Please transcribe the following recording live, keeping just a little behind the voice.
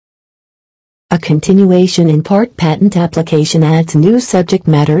A continuation in part patent application adds new subject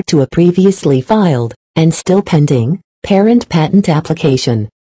matter to a previously filed, and still pending, parent patent application.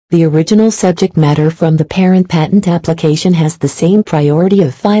 The original subject matter from the parent patent application has the same priority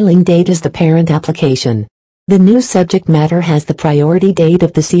of filing date as the parent application. The new subject matter has the priority date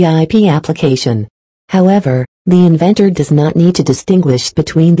of the CIP application. However, the inventor does not need to distinguish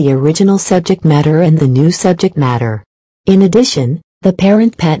between the original subject matter and the new subject matter. In addition, the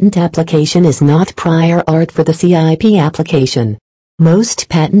parent patent application is not prior art for the CIP application. Most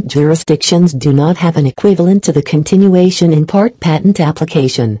patent jurisdictions do not have an equivalent to the continuation in part patent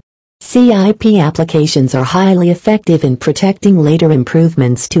application. CIP applications are highly effective in protecting later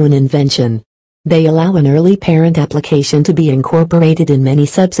improvements to an invention. They allow an early parent application to be incorporated in many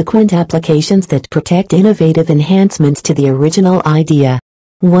subsequent applications that protect innovative enhancements to the original idea.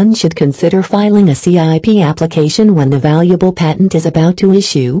 One should consider filing a CIP application when the valuable patent is about to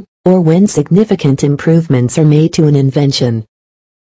issue, or when significant improvements are made to an invention.